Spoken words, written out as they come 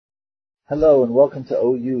Hello and welcome to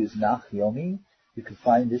OU's Nach Yomi. You can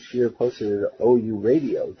find this year posted at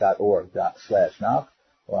ouradio.org/Nach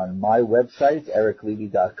or on my website,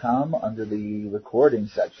 ericlevy.com, under the recording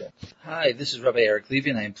section. Hi, this is Rabbi Eric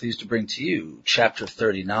Levy, and I am pleased to bring to you Chapter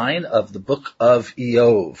 39 of the Book of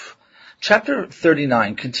Iyov. Chapter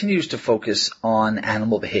 39 continues to focus on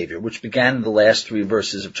animal behavior, which began in the last three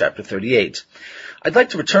verses of Chapter 38. I'd like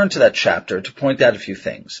to return to that chapter to point out a few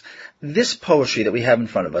things. This poetry that we have in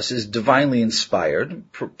front of us is divinely inspired,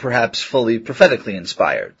 perhaps fully prophetically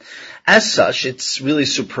inspired. As such, it's really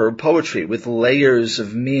superb poetry with layers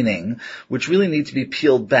of meaning which really need to be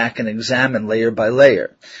peeled back and examined layer by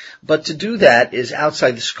layer. But to do that is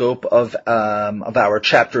outside the scope of our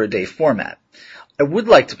chapter-a-day format. I would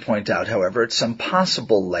like to point out, however, some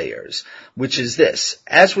possible layers, which is this.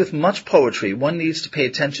 As with much poetry, one needs to pay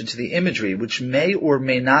attention to the imagery, which may or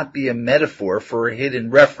may not be a metaphor for a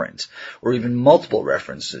hidden reference, or even multiple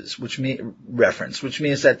references, which means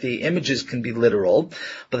that the images can be literal,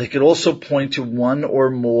 but they could also point to one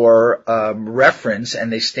or more reference,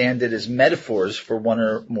 and they stand it as metaphors for one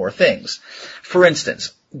or more things. For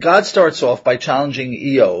instance, God starts off by challenging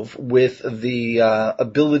Iyov with the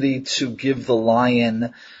ability to give the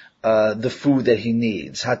lion the food that he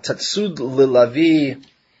needs. Hatatsud lilavi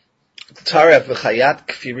taref v'chayat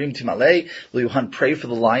kfirim timalei. Will you hunt prey for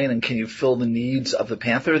the lion, and can you fill the needs of the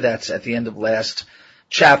panther? That's at the end of last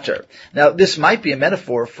chapter. Now, this might be a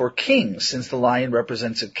metaphor for kings, since the lion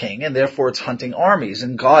represents a king, and therefore it's hunting armies.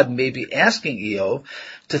 And God may be asking Iyov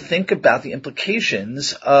to think about the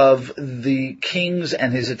implications of the king's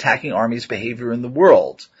and his attacking army's behavior in the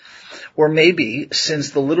world. Or maybe,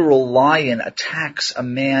 since the literal lion attacks a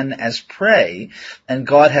man as prey, and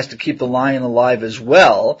God has to keep the lion alive as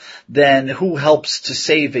well, then who helps to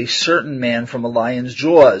save a certain man from a lion's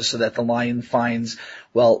jaws so that the lion finds,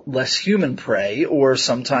 less human prey, or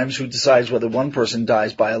sometimes who decides whether one person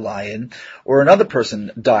dies by a lion or another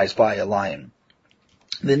person dies by a lion.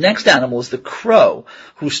 The next animal is the crow,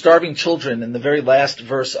 whose starving children in the very last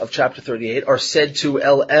verse of chapter 38 are said to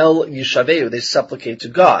El Yishaveu, they supplicate to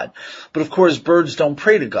God. But of course, birds don't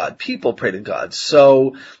pray to God, people pray to God.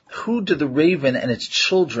 So who do the raven and its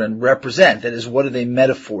children represent? That is, what are they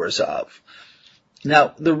metaphors of?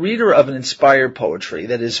 Now, the reader of an inspired poetry,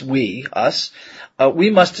 that is we, us,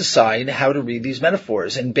 we must decide how to read these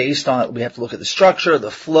metaphors. And based on it, we have to look at the structure,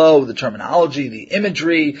 the flow, the terminology, the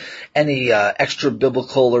imagery, any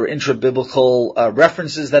extra-biblical or intra-biblical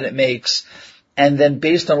references that it makes. And then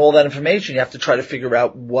based on all that information, you have to try to figure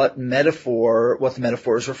out what the metaphor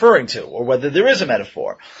is referring to, or whether there is a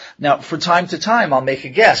metaphor. Now, from time to time, I'll make a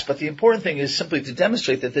guess, but the important thing is simply to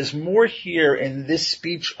demonstrate that there's more here in this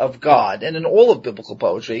speech of God, and in all of biblical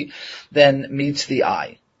poetry, than meets the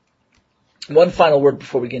eye. One final word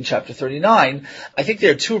before we begin chapter 39. I think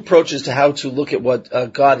there are two approaches to how to look at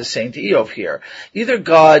what God is saying to Iyov here. Either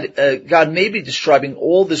God may be describing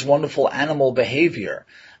all this wonderful animal behavior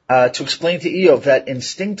to explain to Iyov that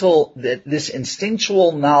this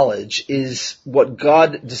instinctual knowledge is what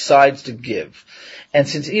God decides to give. And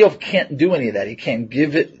since Iyov can't do any of that, he can't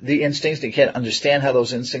give it the instincts, he can't understand how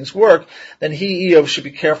those instincts work, then Iyov, should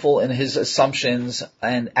be careful in his assumptions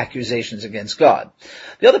and accusations against God.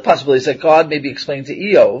 The other possibility is that God may be explaining to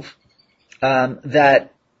Iyov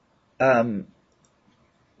that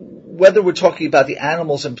whether we're talking about the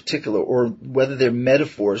animals in particular or whether they're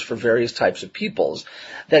metaphors for various types of peoples,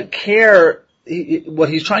 that care, what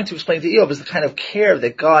he's trying to explain to Iyov is the kind of care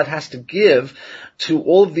that God has to give to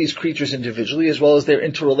all of these creatures individually, as well as their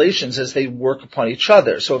interrelations as they work upon each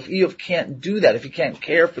other. So if Iyov can't do that, if he can't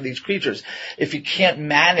care for these creatures, if he can't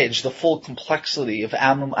manage the full complexity of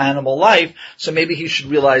animal life, so maybe he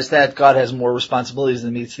should realize that God has more responsibilities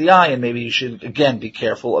than meets the eye, and maybe he should, again, be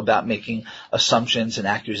careful about making assumptions and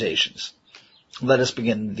accusations. Let us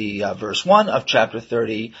begin the verse 1 of chapter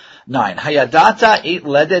 39. Hayadata eit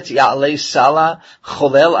ledet ya'alei sala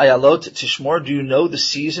cholel ayalot tishmor. Do you know the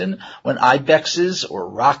season when ibexes or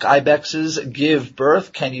rock ibexes give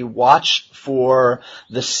birth? Can you watch for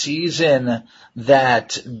the season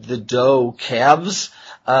that the doe calves?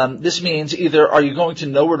 This means either are you going to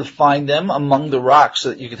know where to find them among the rocks so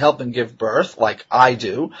that you can help them give birth, like I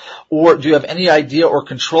do, or do you have any idea or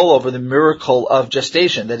control over the miracle of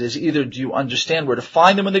gestation? That is, either do you understand where to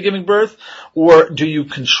find them when they're giving birth, or do you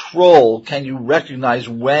can you recognize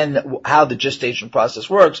how the gestation process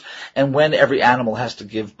works and when every animal has to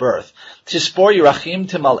give birth? Tispor yirachim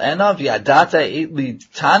timal'ena v'yadata eit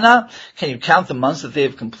lidtana. Can you count the months that they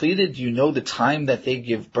have completed? Do you know the time that they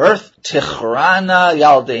give birth? Tichrana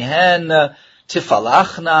yaldehen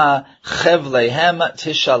tifalachna chevlehem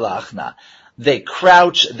tishalachna. They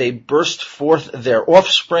crouch, they burst forth their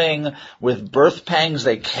offspring. With birth pangs,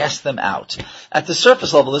 they cast them out. At the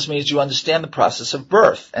surface level, this means you understand the process of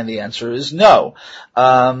birth, and the answer is no.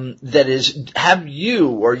 That is, are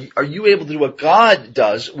you able to do what God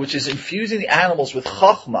does, which is infusing the animals with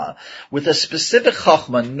chachma, with a specific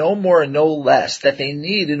chachma, no more and no less, that they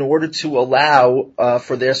need in order to allow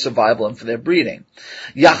for their survival and for their breeding.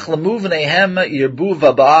 Their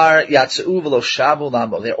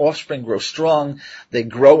offspring grow strong. They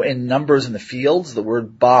grow in numbers in the fields. The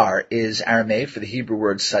word bar is Aramaic for the Hebrew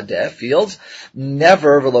word sadeh, fields.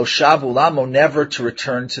 Never to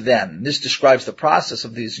return to them. This describes the process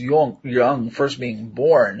of these young first being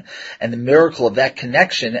born and the miracle of that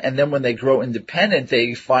connection. And then when they grow independent,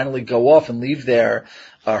 they finally go off and leave their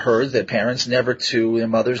herds, their parents, their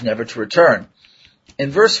mothers, never to return. In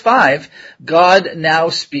verse 5, God now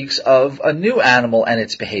speaks of a new animal and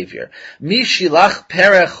its behavior. Mi shilach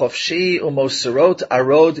pereh chofshi umoserot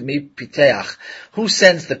arod mi piteach. Who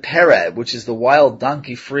sends the pereh, which is the wild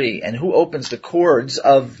donkey, free, and who opens the cords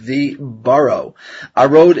of the burro?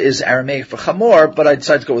 Arod is Aramaic for chamor, but I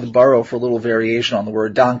decided to go with burro for a little variation on the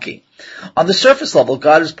word donkey. On the surface level,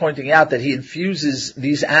 God is pointing out that He infuses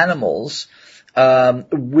these animals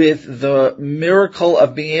with the miracle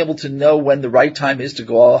of being able to know when the right time is to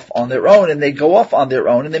go off on their own, and they go off on their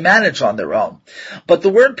own, and they manage on their own. But the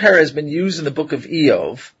word pereh has been used in the book of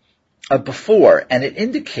Iyov before, and it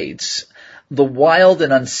indicates the wild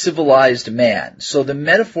and uncivilized man. So the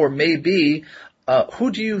metaphor may be, who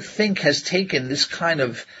do you think has taken this kind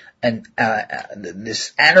of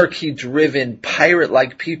this anarchy-driven,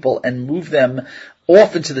 pirate-like people and moved them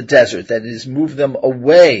off into the desert, that is, moved them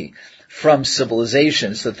away from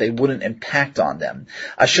civilization so that they wouldn't impact on them.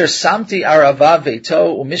 Asher samti arava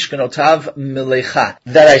veto umishkanotav milecha.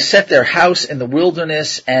 That I set their house in the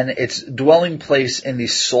wilderness and its dwelling place in the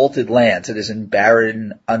salted lands. It is in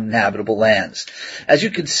barren, uninhabitable lands. As you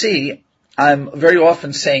can see, I'm very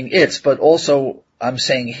often saying it's, but also I'm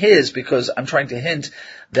saying his, because I'm trying to hint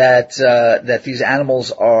that these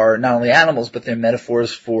animals are not only animals, but they're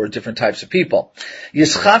metaphors for different types of people.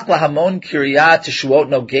 Yischach lahamon kiryat teshuot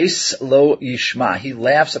no geis lo yishma. He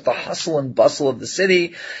laughs at the hustle and bustle of the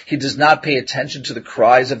city. He does not pay attention to the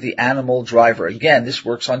cries of the animal driver. Again, this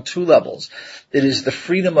works on two levels. It is the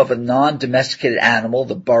freedom of a non-domesticated animal,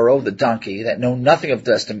 the burro, the donkey, that know nothing of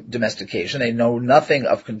domestication. They know nothing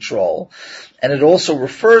of control. And it also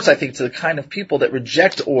refers, I think, to the kind of people that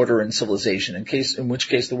reject order and civilization, in which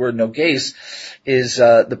case the word nogeis is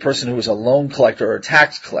the person who is a loan collector or a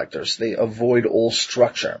tax collector. So they avoid all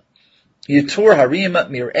structure. Yitur harim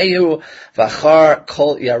mir'ehu v'achar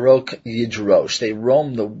kol yarok yidrosh. They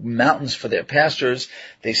roam the mountains for their pastures.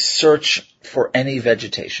 They search for any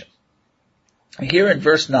vegetation. Here in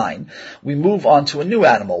verse 9, we move on to a new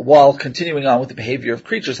animal, while continuing on with the behavior of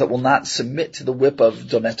creatures that will not submit to the whip of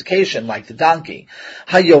domestication, like the donkey.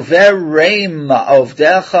 Hayover reim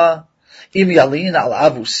ovdecha. Im yalin al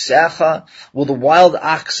avusecha. Will the wild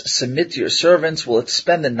ox submit to your servants? Will it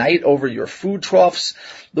spend the night over your food troughs?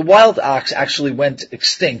 The wild ox actually went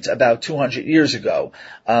extinct about 200 years ago.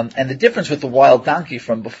 And the difference with the wild donkey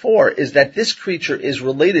from before is that this creature is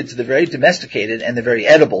related to the very domesticated and the very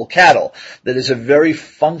edible cattle. That is a very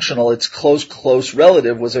functional, its close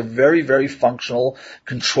relative was a very, very functional,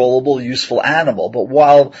 controllable, useful animal. But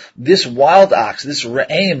while this wild ox, this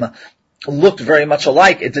re'em, looked very much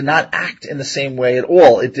alike, it did not act in the same way at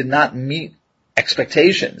all. It did not meet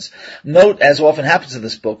expectations. Note, as often happens in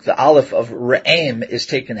this book, the aleph of re'em is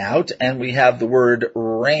taken out, and we have the word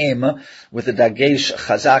re'em with the dagesh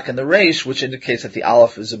chazak and the reish, which indicates that the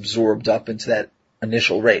aleph is absorbed up into that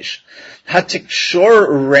initial reish. Hatikshor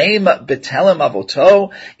re'em betelem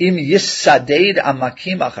avoto im yisaded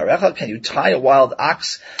amakim acharecha. Can you tie a wild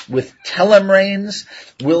ox with telem reins?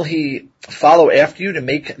 Will he follow after you to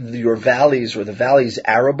make your valleys or the valleys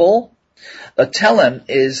arable? A telem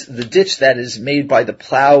is the ditch that is made by the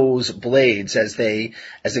plow's blades as they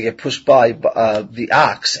get pushed by the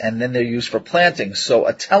ox, and then they're used for planting. So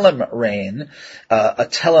a telem rein, a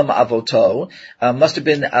telem avoto, must have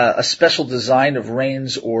been a special design of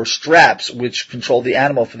reins or straps which control the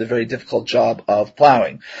animal for the very difficult job of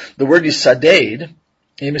plowing. The word yisaded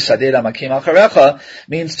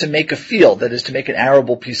means to make a field, that is to make an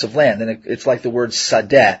arable piece of land. And it's like the word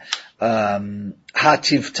sadeh,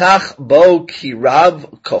 Hativtach bo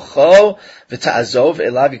kirav kocho v'ta'azov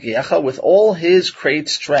elav yigeyecha. With all his great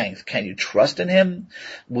strength, can you trust in him?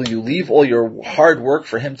 Will you leave all your hard work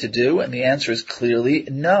for him to do? And the answer is clearly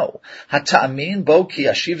no. Hata'amin bo ki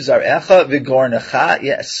yashiv zarecha v'gornecha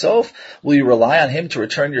ye'esof. Will you rely on him to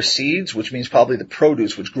return your seeds, which means probably the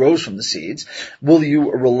produce which grows from the seeds? Will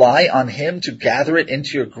you rely on him to gather it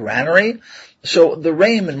into your granary? So the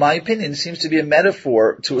Reim, in my opinion, seems to be a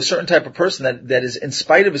metaphor to a certain type of person that is, in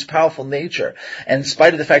spite of his powerful nature, and in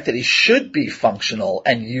spite of the fact that he should be functional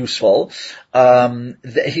and useful,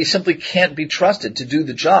 that he simply can't be trusted to do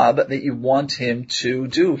the job that you want him to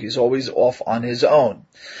do. He's always off on his own.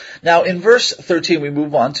 Now, in verse 13, we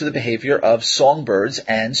move on to the behavior of songbirds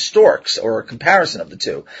and storks, or a comparison of the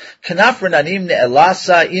two.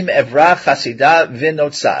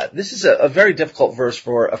 This is a very difficult verse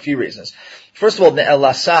for a few reasons. First of all,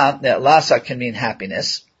 ne'elasa can mean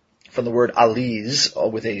happiness, from the word aliz,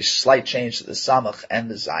 with a slight change to the samach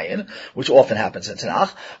and the zayin, which often happens in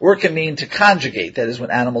Tanakh, or it can mean to conjugate, that is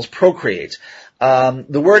when animals procreate.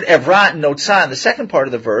 The word evra and notza in the second part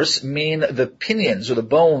of the verse mean the pinions or the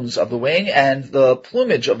bones of the wing and the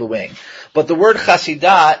plumage of the wing. But the word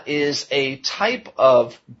chasidah is a type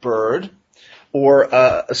of bird, or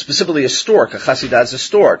specifically a stork. A chasidah is a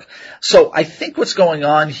stork. So I think what's going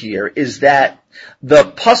on here is that the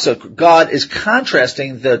pasuk, God is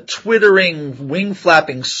contrasting the twittering,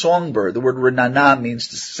 wing-flapping songbird, the word renana means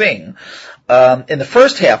to sing, in the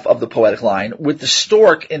first half of the poetic line, with the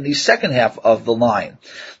stork in the second half of the line.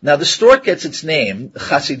 Now, the stork gets its name,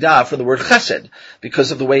 chasidah, from the word chesed,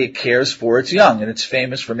 because of the way it cares for its young, and it's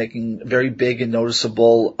famous for making very big and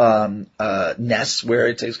noticeable nests where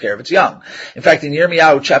it takes care of its young. In fact, in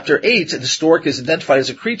Yirmiyahu chapter 8, the stork is identified as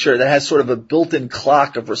a creature that has sort of a built-in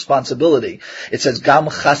clock of responsibility. It says, Gam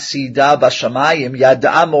chasidah bashamayim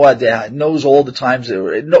yada'a moadeh. It knows all the times,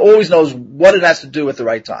 it always knows what it has to do at the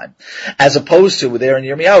right time. As opposed to, there in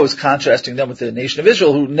Yirmiyahu, is contrasting them with the nation of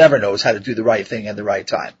Israel, who never knows how to do the right thing at the right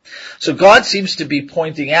time. So God seems to be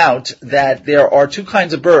pointing out that there are two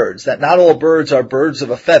kinds of birds, that not all birds are birds of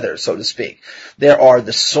a feather, so to speak. There are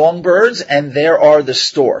the songbirds and there are the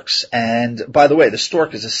storks. And by the way, the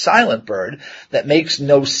stork is a silent bird that makes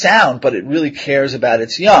no sound, but it really cares about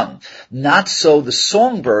its young. Not so the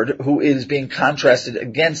songbird, who is being contrasted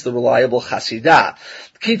against the reliable chasidah.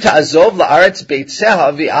 Ki ta'azov la'aretz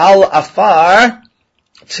beitzeha v'al afar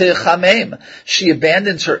Tichamem. She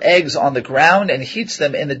abandons her eggs on the ground and heats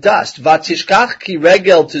them in the dust. Vatishkach ki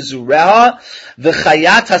regel tezureha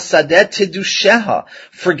v'chayat hasadeh tidusheha.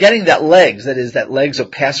 Forgetting that legs, that is, that legs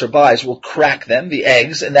of passerbys will crack them, the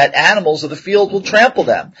eggs, and that animals of the field will trample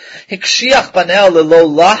them. Hikshiach panel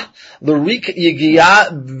lelolah l'rik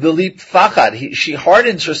yigia v'lip fachad. She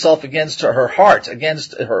hardens herself against her heart,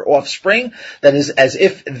 against her offspring, that is, as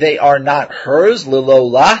if they are not hers,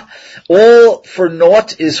 lelolah. All for naught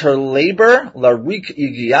is her labor, l'rik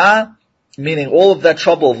yigia, meaning all of that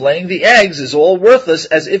trouble of laying the eggs is all worthless,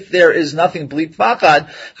 as if there is nothing, bleep fakad,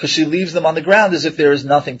 because she leaves them on the ground as if there is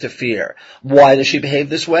nothing to fear. Why does she behave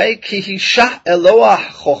this way? Ki hi shah Eloah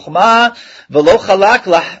chokhmah v'lo chalak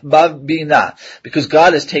lah bina. Because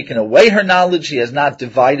God has taken away her knowledge, He has not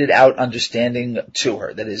divided out understanding to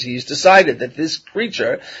her. That is, He's decided that this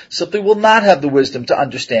creature simply will not have the wisdom to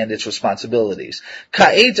understand its responsibilities.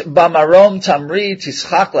 Ka'et bamarom tamri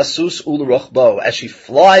tischak lasus ulrochbo. As she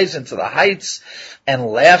flies into the heights and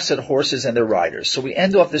laughs at horses and their riders. So we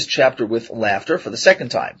end off this chapter with laughter for the second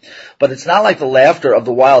time. But it's not like the laughter of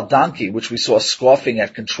the wild donkey, which we saw scoffing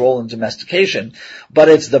at control and domestication, but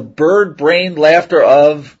it's the bird-brained laughter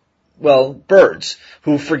of, well, birds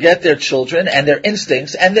who forget their children and their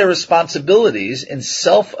instincts and their responsibilities in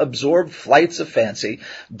self-absorbed flights of fancy,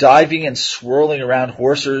 diving and swirling around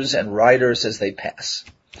horses and riders as they pass.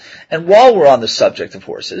 And while we're on the subject of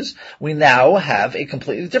horses, we now have a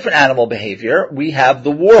completely different animal behavior. We have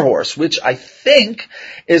the war horse, which I think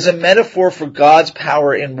is a metaphor for God's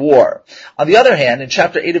power in war. On the other hand, in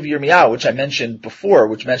chapter 8 of Yirmiyahu, which I mentioned before,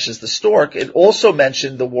 which mentions the stork, it also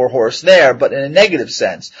mentioned the war horse there, but in a negative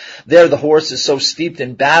sense. There, the horse is so steeped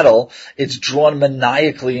in battle, it's drawn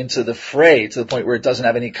maniacally into the fray to the point where it doesn't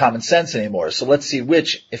have any common sense anymore. So let's see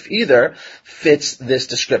which, if either, fits this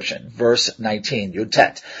description. Verse 19, Yud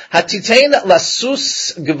Tet. Hatitein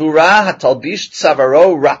lasus gevura hatalbish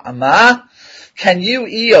tzavaro ra'ama Can you,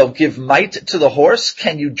 Eov, give might to the horse?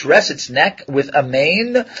 Can you dress its neck with a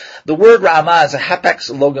mane? The word Ra'ama is a hapax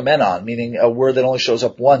logomenon, meaning a word that only shows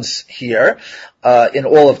up once here in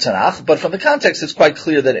all of Tanakh. But from the context, it's quite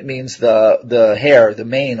clear that it means the hair, the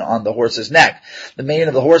mane on the horse's neck. The mane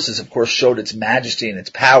of the horses, of course, showed its majesty and its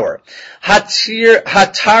power.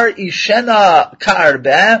 Hatar ishena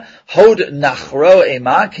ka'arbe hod nachro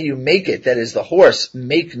ema. Can you make it, that is the horse,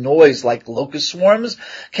 make noise like locust swarms?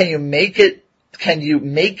 Can you make it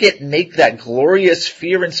make that glorious,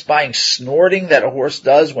 fear-inspiring snorting that a horse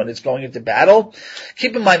does when it's going into battle?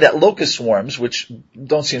 Keep in mind that locust swarms, which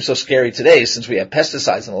don't seem so scary today since we have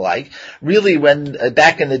pesticides and the like, really when,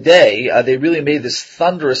 back in the day, they really made this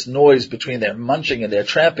thunderous noise between their munching and their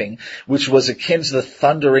tramping, which was akin to the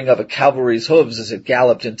thundering of a cavalry's hooves as it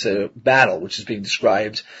galloped into battle, which is being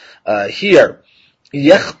described here. They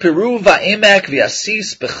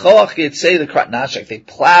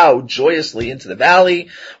plow joyously into the valley.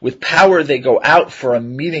 With power they go out for a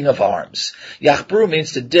meeting of arms. Yachbru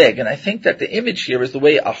means to dig, and I think that the image here is the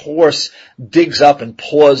way a horse digs up and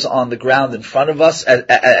paws on the ground in front of us,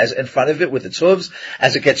 as in front of it with its hooves,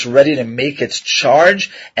 as it gets ready to make its charge,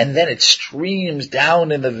 and then it streams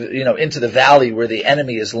down in the, into the valley where the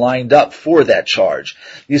enemy is lined up for that charge.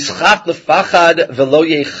 Yischat lefachad velo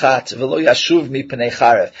yechat velo yashuv mipnei.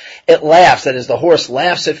 It laughs, that is, the horse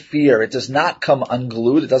laughs at fear. It does not come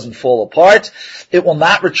unglued. It doesn't fall apart. It will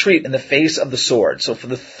not retreat in the face of the sword. So for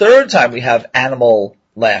the third time we have animal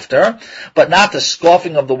laughter, but not the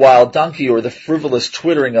scoffing of the wild donkey or the frivolous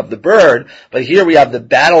twittering of the bird, but here we have the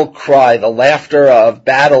battle cry, the laughter of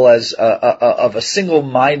battle as of a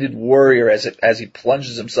single-minded warrior as he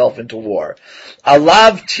plunges himself into war.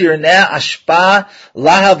 Alav tirneh ashpa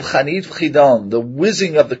lahav chanit v'chidon. The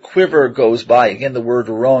whizzing of the quiver goes by. Again, the word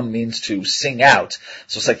ron means to sing out.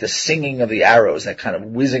 So it's like the singing of the arrows, that kind of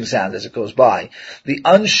whizzing sound as it goes by. The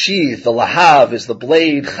unsheathed, the lahav is the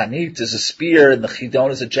blade, chanit is a spear, and the chidon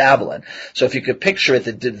is a javelin. So if you could picture it,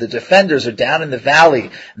 the defenders are down in the valley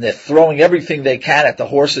and they're throwing everything they can at the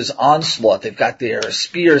horse's onslaught. They've got their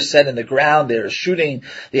spears set in the ground. They're shooting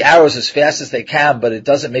the arrows as fast as they can, but it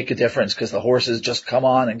doesn't make a difference because the horses just come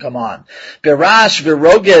on and come on. Berash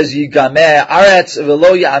v'rogez yigameh aretz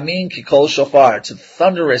v'lo ya'amin kikol shofar. It's a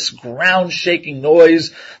thunderous, ground-shaking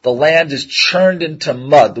noise. The land is churned into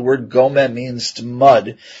mud. The word gomeh means to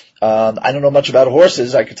mud. I don't know much about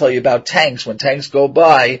horses. I could tell you about tanks. When tanks go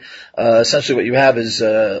by, essentially what you have is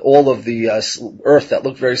all of the earth that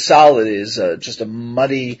looked very solid is just a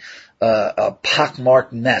muddy,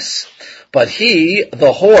 pockmarked mess. But he,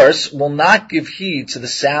 the horse, will not give heed to the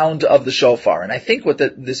sound of the shofar. And I think what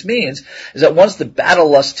this means is that once the battle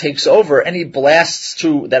lust takes over, any blasts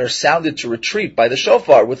that are sounded to retreat by the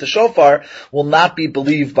shofar, with the shofar, will not be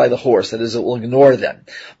believed by the horse. That is, it will ignore them.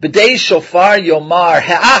 B'dei shofar yomar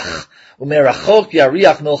he'ach. Umerachok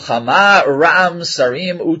yariach milchama ram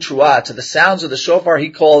sarim utrua. To the sounds of the shofar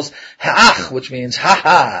he calls ha'ach, which means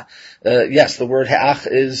ha-ha. Yes, the word ha'ach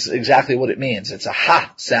is exactly what it means. It's a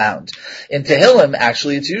ha sound. In Tehillim,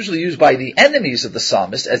 actually, it's usually used by the enemies of the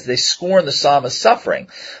psalmist as they scorn the psalmist's suffering.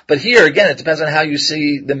 But here, again, it depends on how you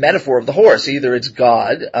see the metaphor of the horse. Either it's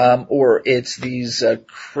God, or it's these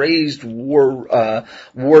crazed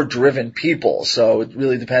war-driven people. So it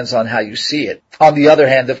really depends on how you see it. On the other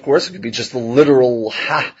hand, of course, it could be just the literal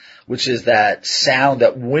ha, which is that sound,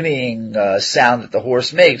 that whinnying sound that the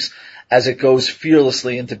horse makes as it goes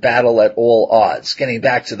fearlessly into battle at all odds. Getting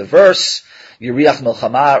back to the verse, Yiriach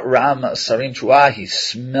Milchama Ram Sarim Chua, he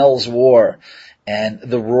smells war and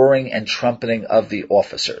the roaring and trumpeting of the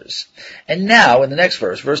officers. And now, in the next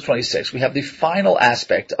verse, verse 26, we have the final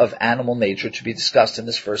aspect of animal nature to be discussed in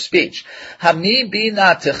this first speech. Hami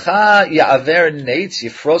binatecha ya'aver neitz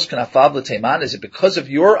yifros kanafav l'teiman. Is it because of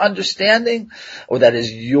your understanding, or that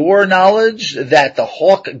is your knowledge, that the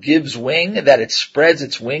hawk gives wing, that it spreads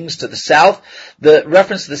its wings to the south? The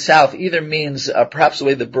reference to the south either means perhaps the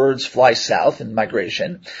way the birds fly south in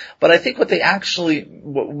migration, but I think what they actually,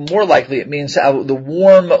 more likely it means the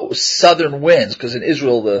warm southern winds, because in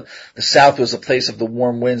Israel the south was a place of the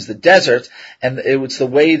warm winds, the desert, and it was the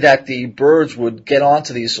way that the birds would get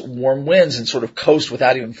onto these warm winds and sort of coast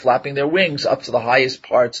without even flapping their wings up to the highest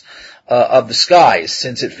parts of the skies,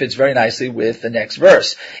 since it fits very nicely with the next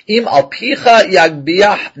verse. Im alpicha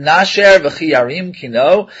yagbiach nasher v'chiyarim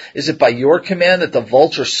kino. Is it by your command that the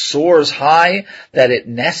vulture soars high, that it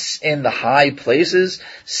nests in the high places?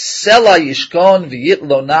 Sela yishkon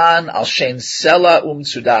v'yitlonan al shein sela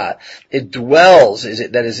umtsuda. It dwells. Is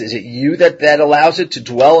it you that allows it to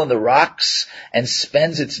dwell in the rocks and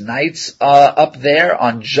spends its nights up there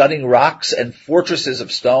on jutting rocks and fortresses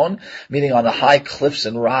of stone, meaning on the high cliffs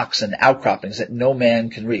and rocks and outcroppings that no man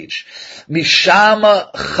can reach. Misham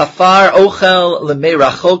chafar ochel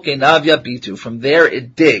lemerachok einav yabitu. From there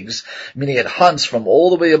it digs, meaning it hunts from all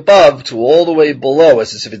the way above to all the way below,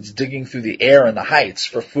 as if it's digging through the air and the heights.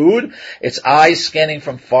 For food, its eyes scanning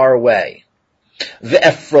from far away.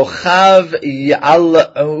 Ve'efrochav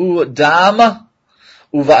ya'al'u dam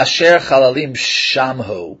uva'asher chalalim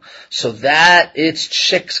shamhu. So that its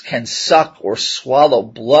chicks can suck or swallow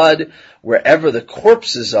blood wherever the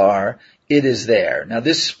corpses are. It is there. Now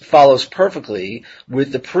this follows perfectly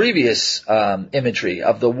with the previous imagery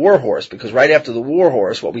of the war horse, because right after the war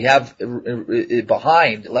horse, what we have left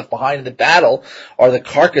behind in the battle are the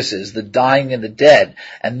carcasses, the dying and the dead.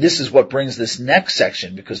 And this is what brings this next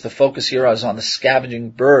section, because the focus here is on the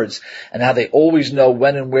scavenging birds and how they always know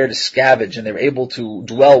when and where to scavenge, and they're able to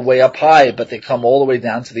dwell way up high, but they come all the way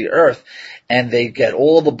down to the earth. And they get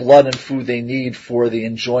all the blood and food they need for the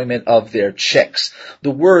enjoyment of their chicks.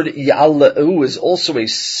 The word ya'ala'u is also a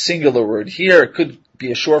singular word here. It could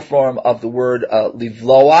be a short form of the word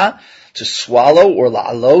livloa, to swallow, or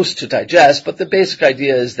la'alos, to digest, but the basic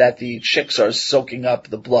idea is that the chicks are soaking up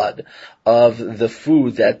the blood of the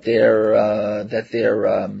food that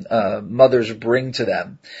their mothers bring to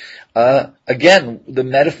them. Again, the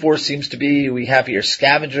metaphor seems to be, we have here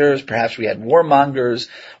scavengers, perhaps we had warmongers,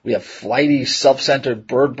 we have flighty, self-centered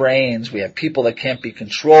bird brains, we have people that can't be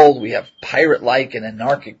controlled, we have pirate-like and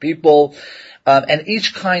anarchic people, and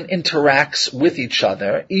each kind interacts with each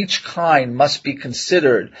other. Each kind must be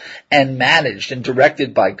considered and managed and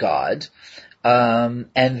directed by God.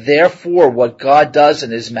 And therefore what God does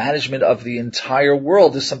in his management of the entire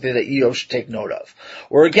world is something that Eov should take note of.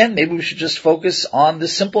 Or again, maybe we should just focus on the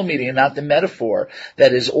simple meaning and not the metaphor.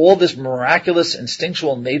 That is all this miraculous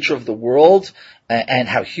instinctual nature of the world and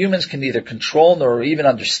how humans can neither control nor even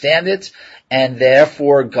understand it. And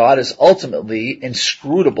therefore God is ultimately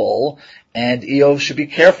inscrutable. And Eov should be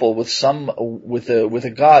careful with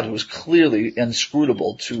a God who is clearly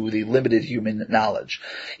inscrutable to the limited human knowledge.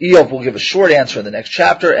 Eov will give a short answer in the next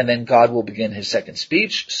chapter, and then God will begin his second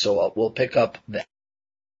speech. So we'll pick up then.